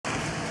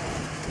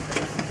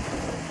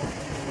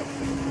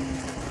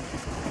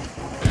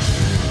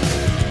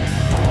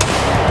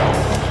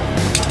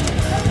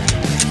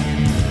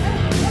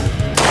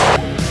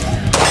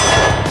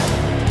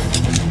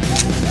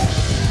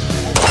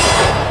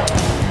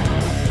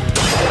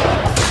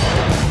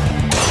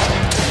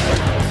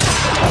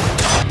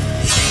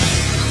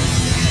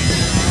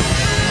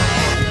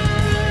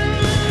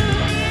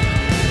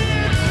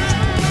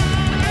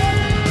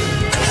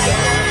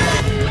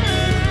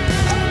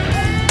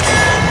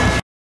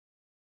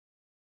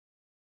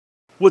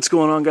What's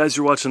going on, guys?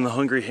 You're watching The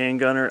Hungry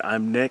Handgunner.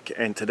 I'm Nick,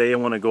 and today I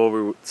want to go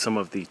over some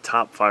of the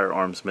top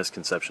firearms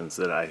misconceptions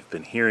that I've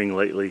been hearing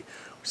lately,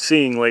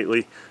 seeing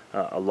lately.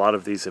 A lot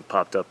of these have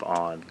popped up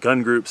on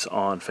gun groups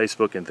on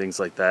Facebook and things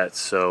like that.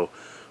 So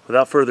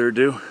without further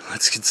ado,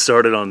 let's get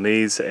started on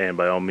these. And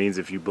by all means,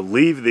 if you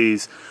believe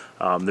these,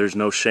 there's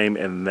no shame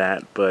in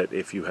that. But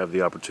if you have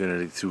the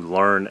opportunity to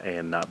learn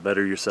and not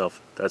better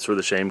yourself, that's where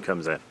the shame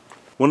comes in.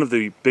 One of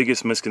the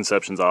biggest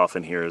misconceptions I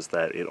often hear is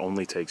that it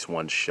only takes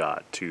one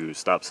shot to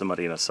stop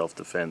somebody in a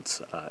self-defense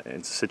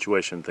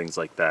situation, things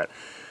like that.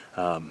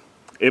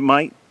 It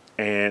might,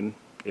 and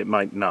it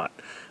might not.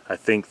 I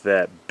think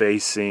that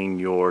basing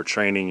your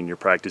training and your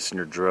practice and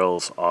your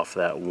drills off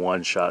that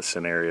one-shot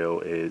scenario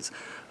is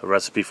a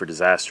recipe for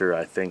disaster.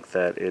 I think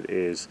that it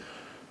is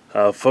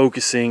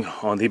focusing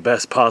on the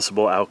best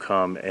possible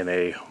outcome in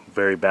a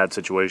very bad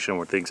situation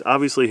where things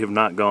obviously have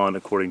not gone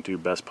according to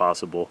best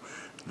possible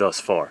thus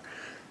far.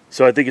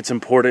 So I think it's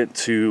important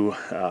to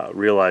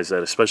realize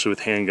that, especially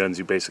with handguns,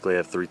 you basically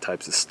have three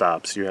types of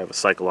stops. You have a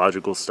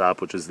psychological stop,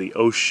 which is the,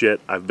 oh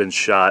shit, I've been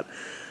shot.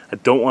 I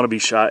don't want to be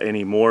shot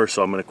anymore,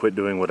 so I'm going to quit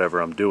doing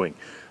whatever I'm doing.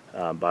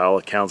 By all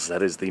accounts,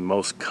 that is the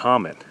most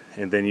common.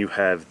 And then you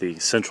have the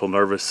central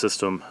nervous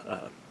system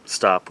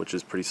stop, which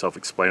is pretty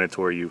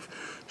self-explanatory. You've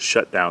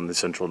shut down the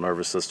central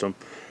nervous system.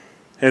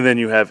 And then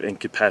you have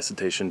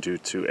incapacitation due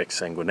to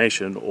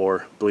exsanguination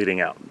or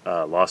bleeding out,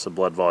 loss of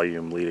blood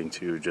volume leading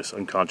to just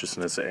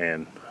unconsciousness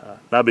and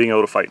not being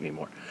able to fight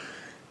anymore.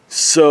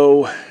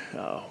 So,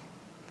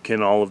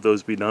 can all of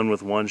those be done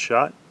with one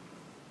shot?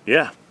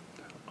 Yeah.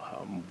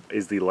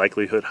 Is the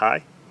likelihood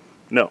high?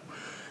 No.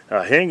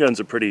 Handguns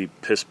are pretty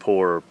piss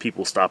poor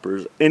people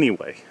stoppers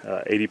anyway.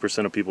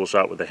 80% of people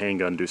shot with a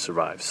handgun do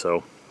survive.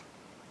 So,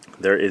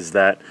 there is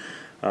that.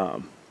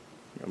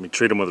 I mean,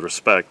 treat them with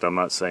respect. I'm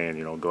not saying,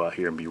 go out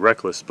here and be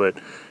reckless, but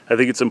I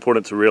think it's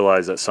important to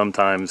realize that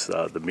sometimes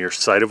the mere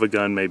sight of a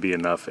gun may be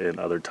enough, and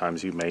other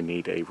times you may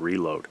need a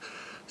reload.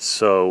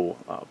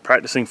 So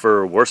practicing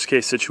for a worst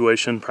case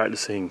situation,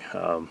 practicing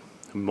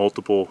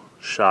multiple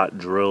shot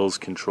drills,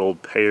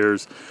 controlled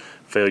pairs,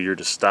 failure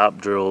to stop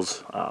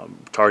drills,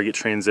 target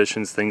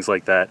transitions, things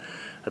like that.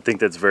 I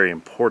think that's very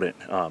important.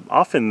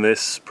 Often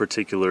this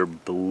particular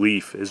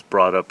belief is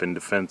brought up in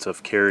defense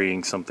of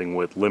carrying something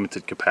with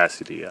limited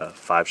capacity, a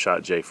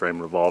 5-shot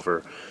J-frame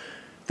revolver,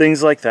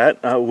 things like that,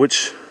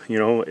 which,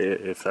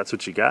 if that's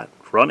what you got,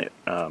 run it.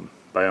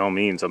 By all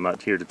means, I'm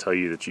not here to tell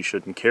you that you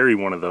shouldn't carry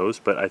one of those,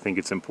 but I think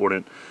it's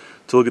important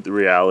to look at the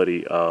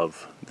reality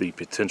of the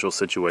potential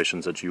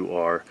situations that you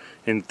are,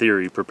 in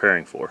theory,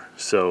 preparing for.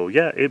 So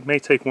yeah, it may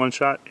take one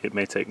shot, it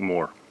may take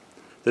more.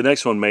 The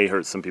next one may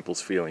hurt some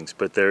people's feelings,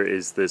 but there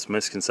is this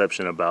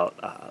misconception about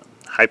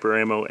hyper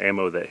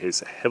ammo that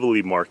is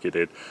heavily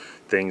marketed.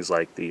 Things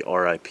like the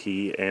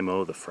RIP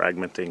ammo, the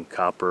fragmenting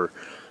copper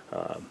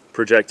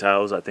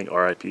projectiles. I think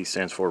RIP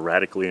stands for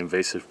radically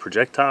invasive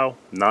projectile,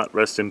 not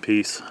rest in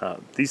peace.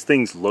 These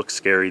things look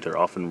scary. They're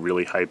often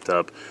really hyped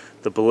up.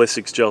 The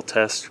ballistics gel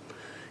test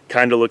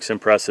kind of looks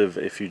impressive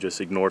if you just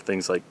ignore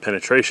things like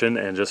penetration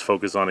and just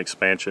focus on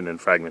expansion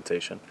and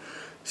fragmentation.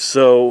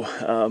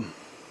 So,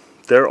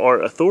 there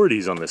are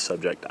authorities on this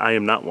subject. I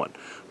am not one,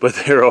 but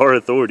there are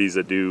authorities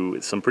that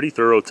do some pretty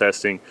thorough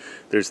testing.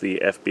 There's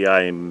the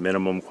FBI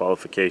minimum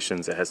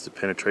qualifications. It has to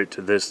penetrate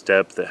to this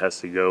depth. It has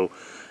to go,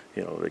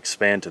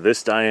 expand to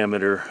this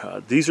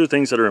diameter. These are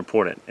things that are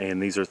important,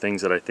 and these are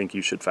things that I think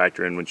you should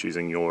factor in when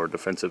choosing your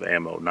defensive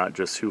ammo, not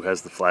just who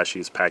has the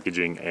flashiest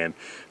packaging and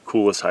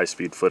coolest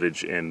high-speed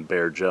footage in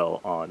bare gel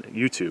on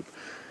YouTube.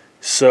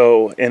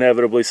 So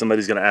inevitably,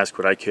 somebody's going to ask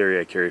what I carry.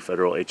 I carry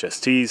Federal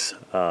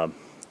HSTs.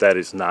 That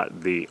is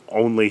not the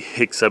only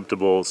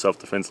acceptable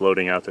self-defense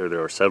loading out there.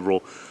 There are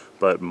several,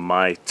 but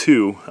my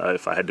two,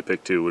 if I had to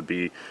pick two, would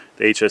be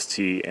the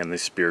HST and the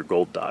Spear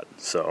Gold Dot.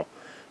 So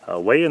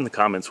weigh in the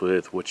comments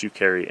with what you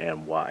carry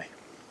and why.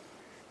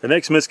 The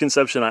next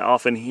misconception I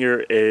often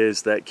hear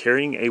is that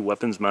carrying a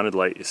weapons-mounted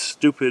light is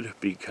stupid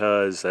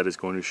because that is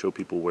going to show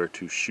people where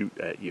to shoot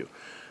at you,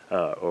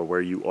 or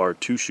where you are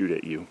to shoot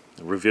at you,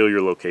 reveal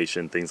your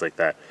location, things like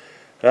that.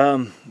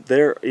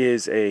 There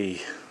is a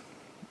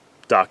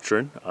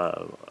doctrine,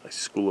 a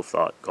school of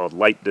thought called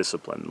light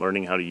discipline,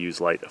 learning how to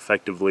use light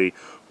effectively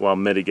while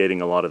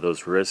mitigating a lot of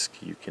those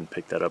risks. You can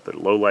pick that up at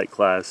low light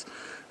class.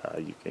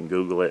 You can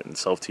Google it and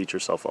self-teach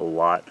yourself a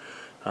lot.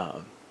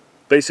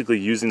 Basically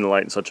using the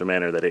light in such a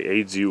manner that it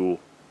aids you,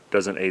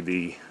 doesn't aid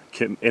the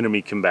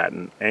enemy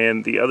combatant.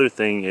 And the other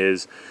thing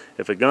is,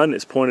 if a gun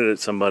is pointed at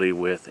somebody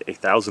with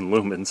 1,000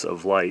 lumens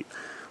of light,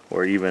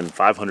 or even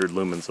 500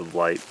 lumens of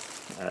light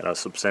at a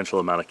substantial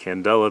amount of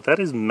candela, that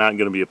is not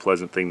going to be a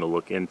pleasant thing to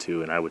look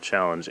into. And I would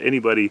challenge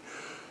anybody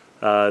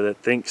that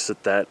thinks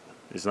that that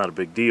is not a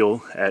big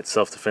deal at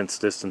self-defense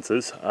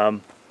distances.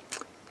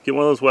 Get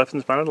one of those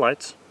weapons-mounted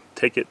lights,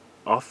 take it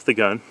off the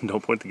gun,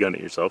 don't point the gun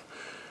at yourself,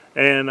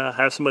 and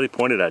have somebody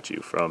point it at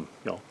you from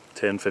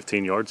 10,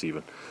 15 yards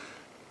even.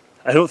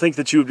 I don't think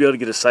that you would be able to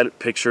get a sighted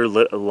picture,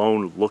 let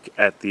alone look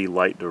at the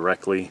light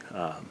directly.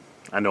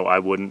 I know I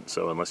wouldn't,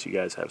 so unless you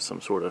guys have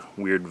some sort of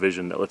weird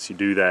vision that lets you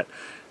do that,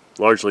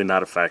 largely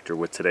not a factor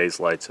with today's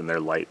lights and their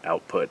light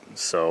output.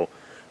 So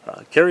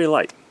carry a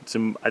light.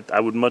 I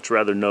would much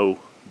rather know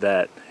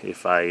that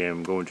if I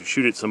am going to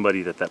shoot at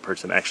somebody that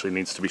person actually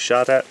needs to be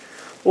shot at,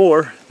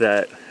 or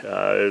that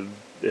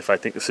if I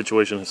think the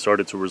situation has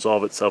started to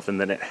resolve itself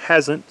and then it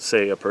hasn't,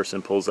 say a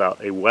person pulls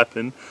out a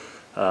weapon,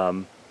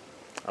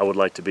 I would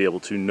like to be able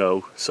to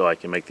know so I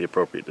can make the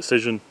appropriate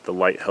decision. The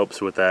light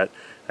helps with that.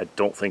 I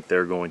don't think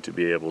they're going to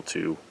be able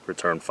to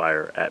return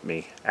fire at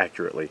me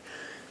accurately.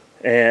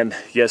 And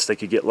yes, they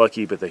could get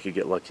lucky, but they could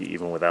get lucky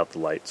even without the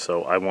light.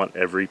 So I want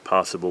every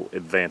possible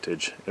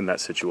advantage in that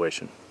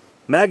situation.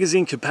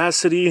 Magazine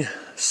capacity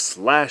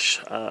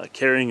 /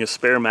 carrying a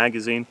spare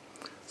magazine,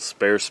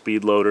 spare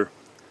speed loader.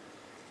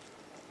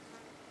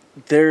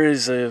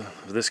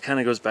 This kind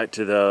of goes back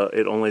to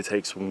it only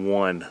takes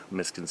one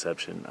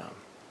misconception.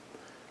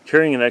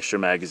 Carrying an extra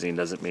magazine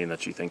doesn't mean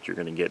that you think you're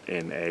going to get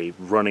in a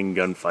running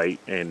gunfight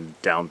in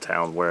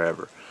downtown,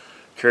 wherever.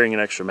 Carrying an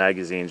extra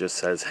magazine just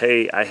says,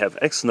 hey, I have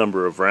X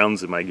number of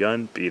rounds in my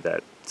gun, be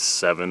that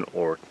 7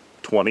 or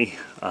 20,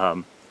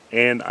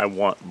 and I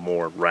want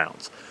more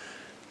rounds.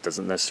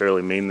 Doesn't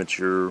necessarily mean that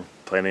you're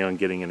planning on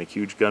getting in a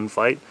huge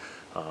gunfight.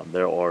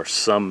 There are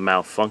some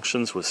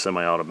malfunctions with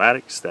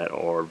semi-automatics that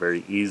are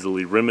very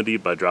easily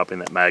remedied by dropping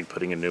that mag,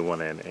 putting a new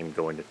one in, and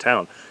going to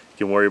town.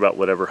 You can worry about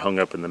whatever hung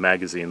up in the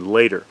magazine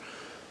later.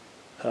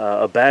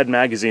 A bad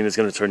magazine is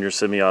going to turn your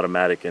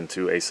semi-automatic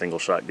into a single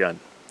shot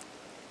gun.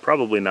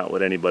 Probably not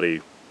what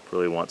anybody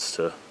really wants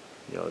to,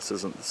 this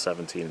isn't the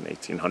 17 and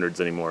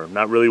 1800s anymore.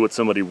 Not really what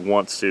somebody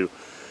wants to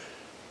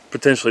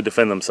potentially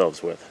defend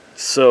themselves with.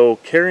 So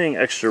carrying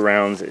extra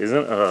rounds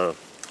isn't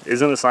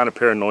a sign of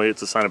paranoia,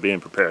 it's a sign of being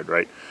prepared,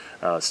 right?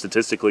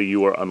 Statistically,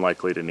 you are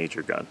unlikely to need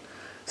your gun.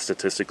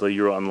 Statistically,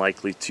 you're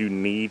unlikely to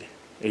need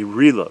a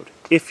reload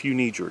if you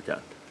need your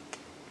gun.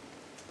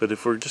 But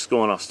if we're just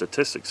going off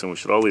statistics, and we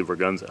should all leave our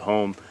guns at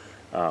home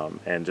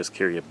and just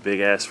carry a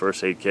big-ass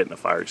first aid kit and a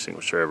fire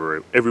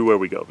extinguisher everywhere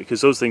we go,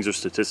 because those things are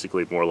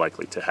statistically more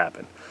likely to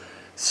happen.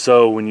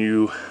 So when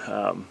you,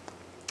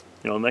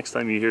 next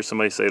time you hear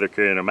somebody say they're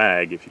carrying a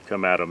mag, if you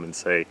come at them and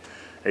say,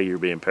 hey, you're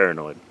being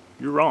paranoid,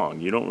 you're wrong.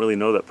 You don't really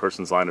know that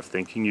person's line of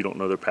thinking. You don't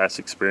know their past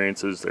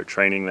experiences, their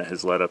training that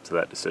has led up to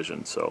that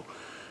decision. So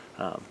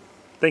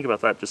think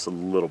about that just a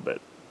little bit.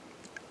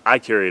 I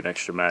carry an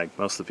extra mag.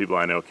 Most of the people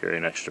I know carry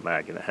an extra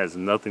mag, and it has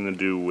nothing to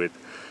do with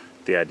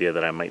the idea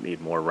that I might need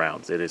more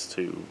rounds. It is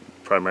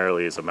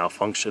primarily as a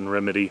malfunction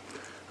remedy,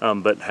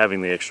 but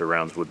having the extra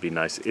rounds would be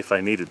nice if I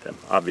needed them,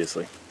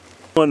 obviously.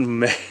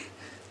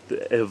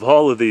 Of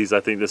all of these, I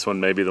think this one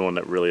may be the one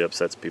that really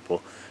upsets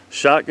people.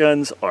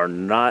 Shotguns are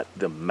not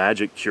the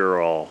magic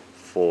cure-all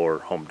for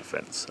home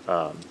defense.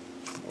 A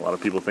lot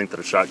of people think that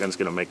a shotgun is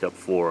going to make up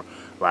for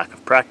lack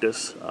of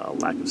practice,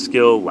 lack of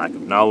skill, lack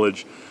of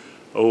knowledge,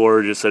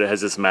 or just that it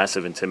has this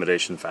massive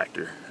intimidation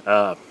factor.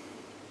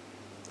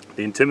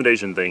 The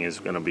intimidation thing is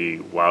going to be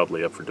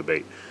wildly up for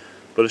debate.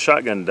 But a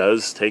shotgun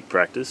does take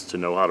practice to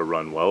know how to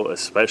run well,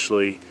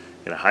 especially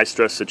in a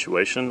high-stress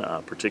situation,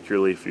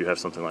 particularly if you have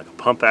something like a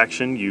pump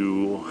action.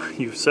 You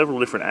have several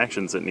different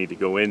actions that need to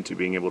go into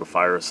being able to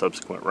fire a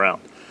subsequent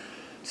round.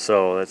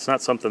 So it's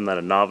not something that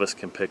a novice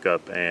can pick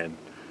up and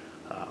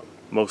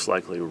most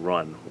likely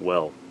run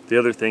well. The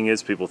other thing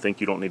is, people think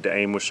you don't need to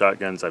aim with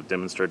shotguns. I've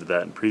demonstrated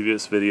that in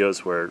previous videos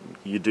where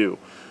you do.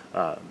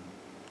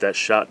 That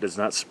shot does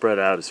not spread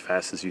out as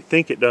fast as you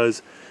think it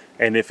does,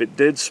 and if it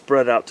did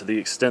spread out to the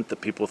extent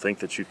that people think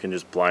that you can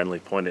just blindly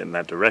point it in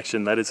that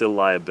direction, that is a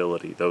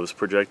liability. Those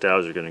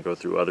projectiles are going to go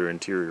through other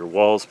interior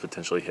walls,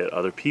 potentially hit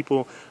other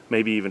people,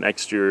 maybe even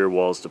exterior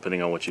walls,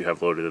 depending on what you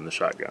have loaded in the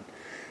shotgun.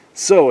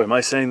 So, am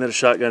I saying that a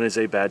shotgun is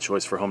a bad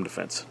choice for home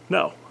defense?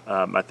 No.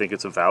 I think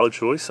it's a valid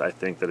choice. I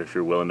think that if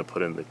you're willing to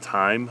put in the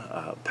time,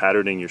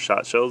 patterning your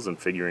shot shells and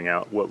figuring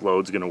out what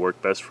load's going to work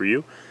best for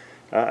you,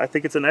 I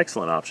think it's an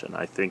excellent option.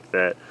 I think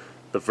that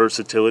the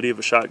versatility of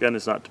a shotgun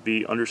is not to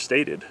be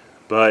understated,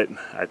 but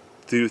I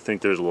do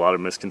think there's a lot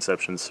of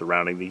misconceptions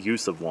surrounding the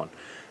use of one.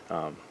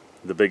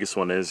 The biggest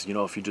one is,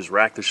 if you just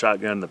rack the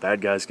shotgun, the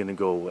bad guy's going to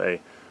go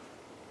away.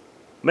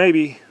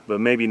 Maybe,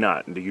 but maybe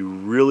not. Do you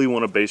really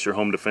want to base your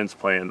home defense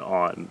plan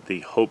on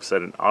the hopes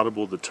that an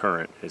audible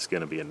deterrent is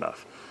going to be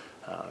enough?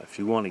 If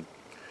you want to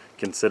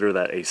consider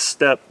that a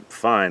step,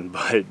 fine,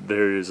 but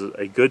there is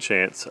a good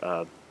chance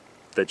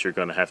that you're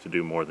going to have to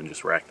do more than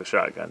just rack the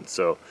shotgun.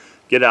 So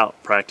get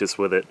out, practice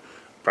with it,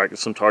 practice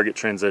some target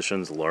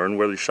transitions, learn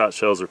where the shot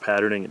shells are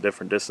patterning at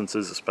different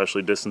distances,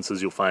 especially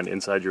distances you'll find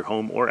inside your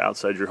home or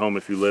outside your home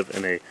if you live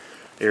in an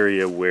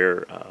area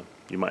where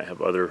you might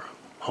have other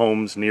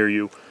homes near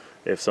you.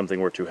 If something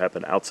were to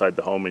happen outside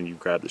the home and you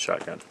grab the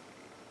shotgun.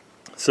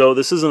 So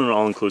this isn't an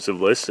all-inclusive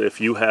list.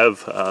 If you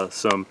have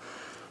some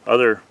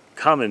other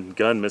common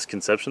gun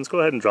misconceptions,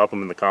 go ahead and drop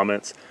them in the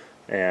comments,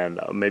 and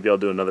maybe I'll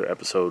do another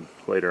episode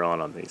later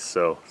on these.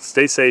 So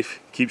stay safe,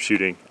 keep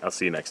shooting. I'll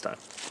see you next time.